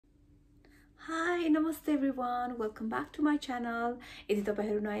Hi, namaste everyone. Welcome back to my channel. यदि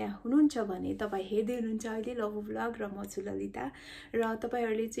तपाईहरु नयाँ हुनुहुन्छ भने तपाई हेर्दै हुनुहुन्छ अहिले लभ भ्लग र म छु ललिता र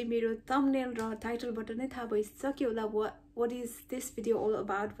तपाईहरुले चाहिँ मेरो थम्बनेल र टाइटलबाट नै थाहा भइसक्यो होला what is this video all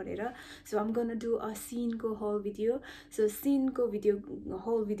about भनेर. So I'm gonna do a SHEIN को haul video. So SHEIN को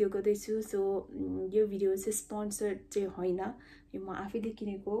haul video गर्दैछु. So यो भिडियो चाहिँ स्पोन्सर्ड चाहिँ होइन, यो म आफैले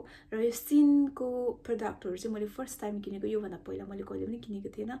किनेको र यो SHEIN को प्रोडक्टहरु चाहिँ मैले फर्स्ट टाइम किनेको, यो भन्दा पहिला मैले कहिले पनि किनेको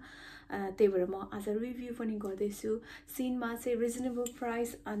थिएन. त्यही भएर म आज रिभ्यु पनि गर्दैछु. SHEIN मा चाहिँ रिजनेबल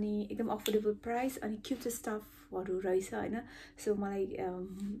प्राइस अनि एकदम अफोर्डेबल प्राइस अनि क्यूट स्टफहरु रहेछ हैन. सो मलाई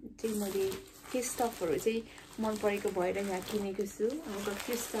चाहिँ मैले के स्टफहरु चाहिँ मन परेको भएर यहाँ किनेको छु. I've got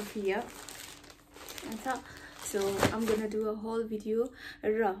few stuff here. So I'm gonna do a whole video.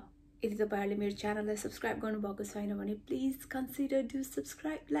 र यदि तपाईहरुले मेरो च्यानललाई सब्स्क्राइब गर्नुभएको छैन भने please consider do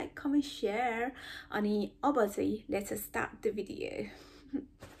subscribe, like, comment, share. अनि अब चाहिँ let's start the video.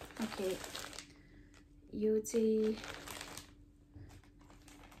 Okay, यो चाहिँ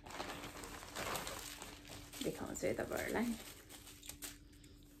देखाउँछु है तपाईहरुलाई.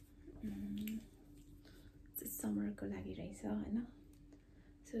 समरको लागि रहेछ हैन.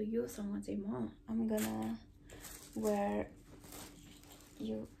 सो यो सँग चाहिँ म I'm gonna wear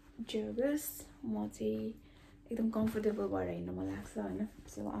यो joggers. म चाहिँ एकदम कम्फर्टेबल भएर हिँड्न मन लाग्छ हैन.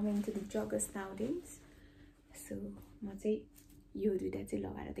 So I'm into the joggers nowadays. So म चाहिँ यो दुईटा चाहिँ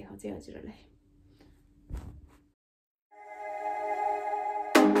लगाएर देखाउँछु हजुरहरुलाई.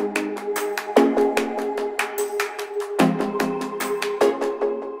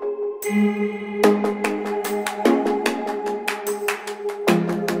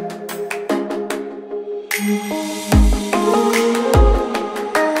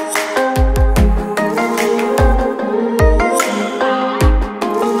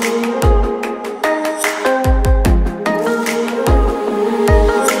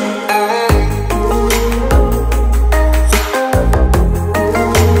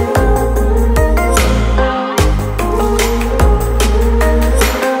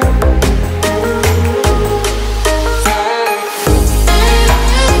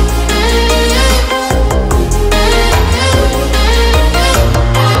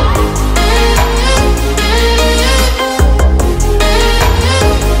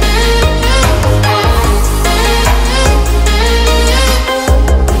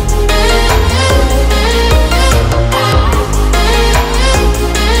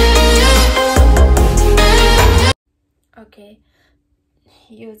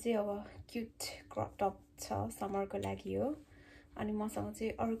 यो चाहिँ अब क्यूट क्रप टप छ, समरको लागि हो. अनि मसँग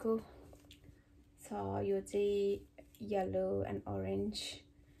चाहिँ अर्को छ, यो चाहिँ येलो एन्ड ऑरेन्ज.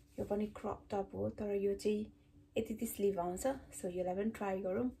 यो पनि क्रप टप हो, तर यो चाहिँ यति स्लिभ आउँछ. सो यसलाई पनि ट्राई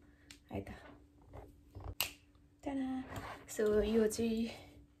गरौँ है त. टाडा. सो यो चाहिँ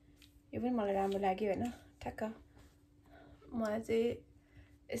यो पनि मलाई राम्रो लाग्यो हैन. ठ्याक्क मलाई चाहिँ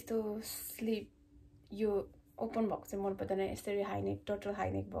यस्तो स्लिभ यो ओपन भएको चाहिँ मन पर्दैन. यसरी हाइनेक, टोटल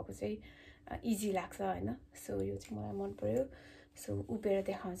हाइनेक भएको चाहिँ इजी लाग्छ हैन. सो यो चाहिँ मलाई मन पर्यो. सो उभिएर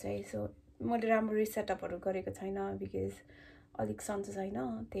देखाउँछ है. सो मैले राम्ररी सेटअपहरु गरेको छैन बिकज अलिक सन्चो छैन,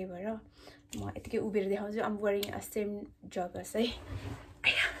 त्यही भएर म यतिकै उभिएर देखाउँछु. I'm wearing a same joggers है.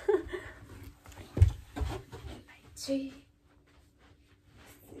 चाहिँ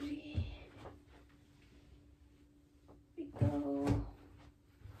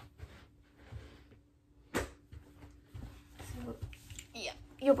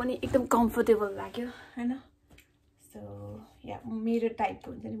यो पनि एकदम कम्फर्टेबल लाग्यो हैन. सो या मेरो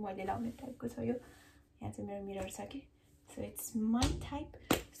टाइपको हुन्छ नि, मैले लाउने टाइपको छ यो. यहाँ चाहिँ मेरो मिरर छ कि. So it's my type.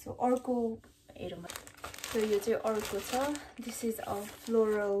 So अर्को हेरौँ. सो यो चाहिँ अर्को छ. This is a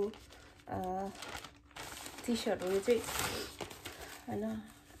floral T short हो यो चाहिँ हैन.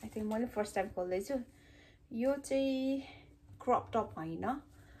 आई थिंक मैले फर्स्ट टाइम खोल्दैछु. यो चाहिँ क्रप टप होइन.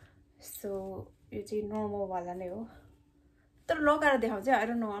 सो यो चाहिँ नर्मल वाला नै हो, तर लगाएर देखाउँछु. I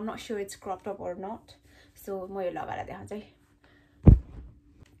don't know, I'm not sure it's crop top or not. So म यो लगाएर देखाउँछु है.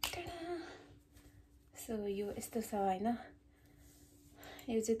 सो यो यस्तो छ हैन.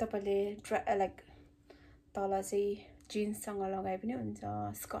 यो चाहिँ तपाईले लाइक तल चाहिँ जिन्ससँग लगाए पनि हुन्छ,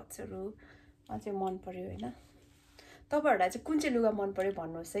 स्कर्ट्सहरु. अझै मन पर्यो हैन. तपाईहरुलाई चाहिँ कुन चाहिँ लुगा मन पर्यो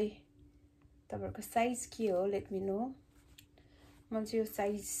भन्नुस् है. तपाईहरुको साइज के हो, लेट मी नो. म चाहिँ यो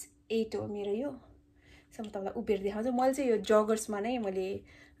साइज 8 हो मेरो यो. सो म तपाईलाई उभिएर देखाउँछु. मैले चाहिँ यो जगर्समा नै मैले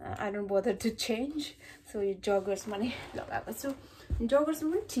आई डोन्ट बदर टु चेन्ज. सो यो जगर्समा नै लगाएको छु.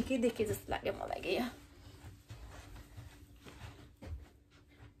 जगर्समा पनि ठिकै देखे जस्तो लाग्यो मलाई के.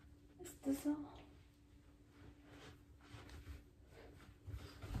 यस्तो छ.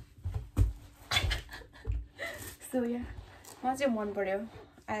 सो या म चाहिँ मन पर्यो.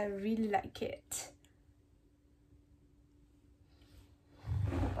 I really like it.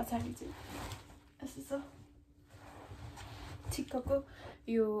 पछाडि चाहिँ यस्तो छ ठिक्कको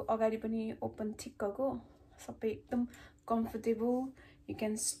यो अगाडि पनि ओपन ठिक्कको सबै एकदम comfortable you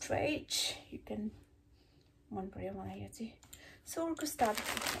can stretch you can मन पर्यो मलाई यो चाहिँ सो अर्को स्टार्ट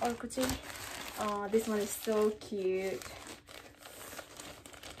अर्को चाहिँ this one is so cute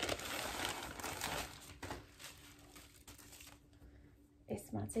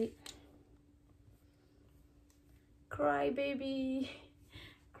यसमा चाहिँ cry baby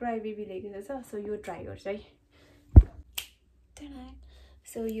लेखेको छ सो यो ट्राई गर्छु है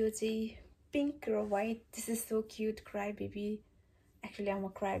सो यो चाहिँ पिंक र white this is so cute cry baby actually I'm a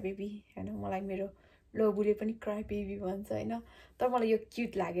cry baby हैन मलाई मेरो लोबुले पनि cry baby भन्छ हैन तर मलाई यो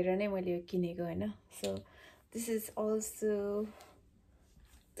क्यूट लागेर नै मैले यो किनेको हैन सो दिस इज अल्सो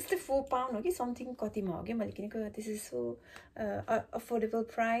त्यस्तै 4 पाउन्ड हो कि समथिङ कतिमा हो कि मैले किनेको this is so affordable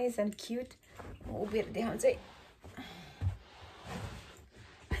price and cute उभिएर देखाउँछु है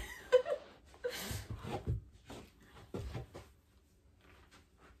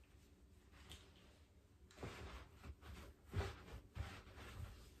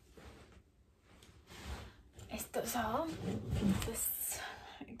यस्तो छ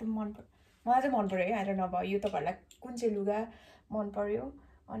एकदम मन पर्यो मलाई चाहिँ मन पर्यो है आएर नभए यो तपाईहरुलाई कुन चाहिँ लुगा मन पर्यो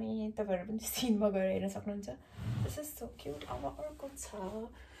अनि तपाईहरु पनि सिनमा गएर हेर्न सक्नुहुन्छ दिस इज सो क्यूट अब अर्को छ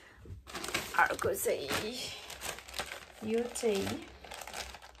अर्को चाहिँ यो चाहिँ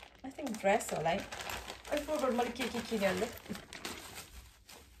आई थिंक ड्रेस होला है आई फरगट मैले के किने होला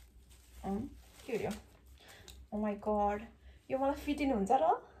के हो यो ओ माय गॉड यो मलाई फिट इन हुन्छ र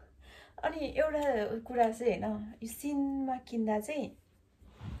अनि एउटा कुरा चाहिँ हैन यो सिनमा किन्दा चाहिँ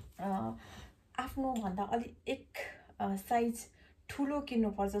आफ्नो भन्दा अलि एक साइज ठुलो किन्नु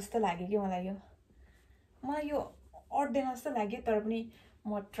पर्छ जस्तो लाग्यो कि मलाई यो अर्दैन जस्तो लाग्यो तर पनि म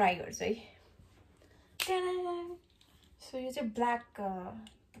ट्राई गर्छु है सो यो चाहिँ ब्ल्याक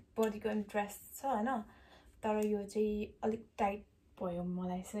बडीकन ड्रेस छ हैन तर यो चाहिँ अलिक टाइट भयो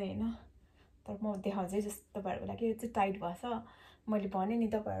मलाई चाहिँ हैन तर म देखाउँछु जस्तो तपाईहरुको लागि यो चाहिँ टाइट भएछ मैले भने नि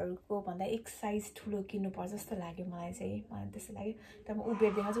तपाईहरुको भन्दा एक साइज ठुलो किन्नु पर्छ जस्तो लाग्यो मलाई चाहिँ मलाई त्यस्तो लाग्यो तर म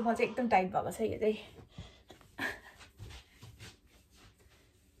उभिएर देखाउँछु म चाहिँ एकदम टाइट भएको छ यो चाहिँ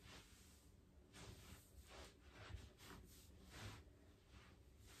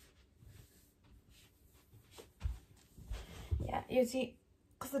यो चाहिँ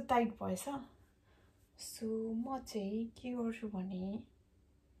कस्तो टाइट भएछ सो म चाहिँ के गर्छु भने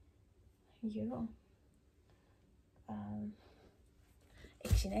यो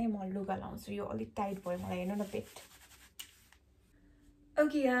एकछिन है म लुगा लाउँछु यो अलिक टाइट भयो मलाई हेर्नु न पेट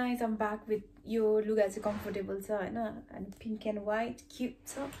okay guys I'm back with यो लुगा चाहिँ कम्फर्टेबल छ हैन अनि पिंक एन्ड व्हाइट क्यूट छ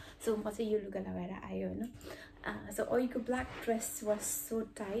सो म चाहिँ यो लुगा लगाएर आयो हैन सो अहिलेको black dress was so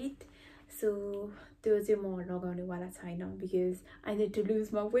tight so त्यो चाहिँ म लगाउने वाला छैन because I need to loose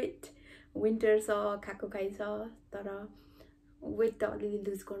my weight winter छ खाएको खाइ छ तर वेट त अलिअलि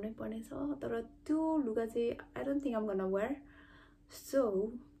लुज गर्नै पर्ने छ तर त्यो लुगा चाहिँ I don't think I'm gonna wear so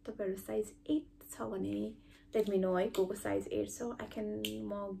तपाईहरु साइज 8 छ भने लेट मी नो है को साइज 8 छ आई क्यान म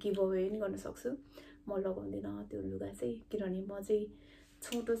गिभ अवे नि गर्न सक्छु म लगाउँदिन त्यो लुगा चाहिँ किनभने म चाहिँ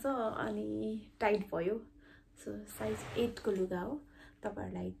छोटो छ अनि टाइट भयो सो साइज 8 को लुगा हो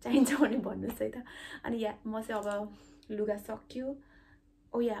तपाईहरुलाई चाहिन्छ भने भन्नुस् है त अनि या म चाहिँ अब लुगा सक्यो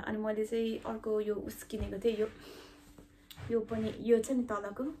ओ या अनि मैले चाहिँ अर्को यो उस किनेको थिएँ यो पनि यो चाहिँ नि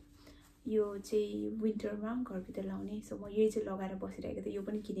तलको यो चाहिँ विन्टरमा घरभित्र लाउने सो म यही चाहिँ लगाएर बसिरहेको थिएँ यो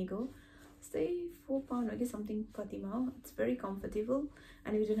पनि किनेको हो यस्तै 4 पाउन्ड हो कि समथिङ कतिमा हो it's very comfortable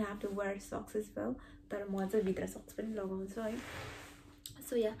and you don't have to wear socks as well तर म चाहिँ भित्र सक्स पनि लगाउँछु है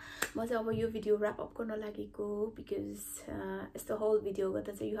सो या म चाहिँ अब यो भिडियो ऱ्याप अप गर्न लागेको बिकज यस्तो होल भिडियो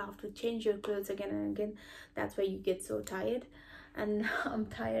गर्दा चाहिँ you have to change your clothes again and again that's why you get so tired and I'm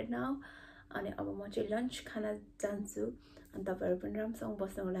tired now अनि अब म चाहिँ लन्च खान जान्छु अनि तपाईहरु पनि राम्रोसँग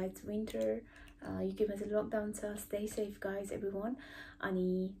बस्नु होला इट्स विन्टर युकेमा चाहिँ लकडाउन छ स्टे सेफ गाइज एभ्रीवन अनि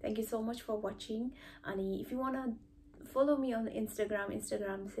thank you so much for watching अनि if you one follow me on Instagram say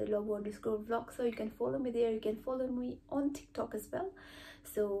love_vlog so you can follow me there you can follow me on TikTok as well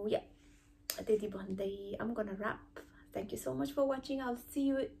so yeah त्यति भन्दै I'm gonna wrap thank you so much for watching I'll see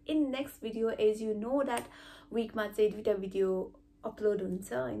you in next video as you know that week मा चाहिँ दुईटा video upload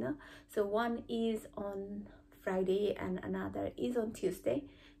हुन्छ हैन so one is on Friday and another is on Tuesday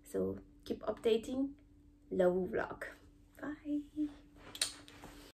so keep updating love vlog bye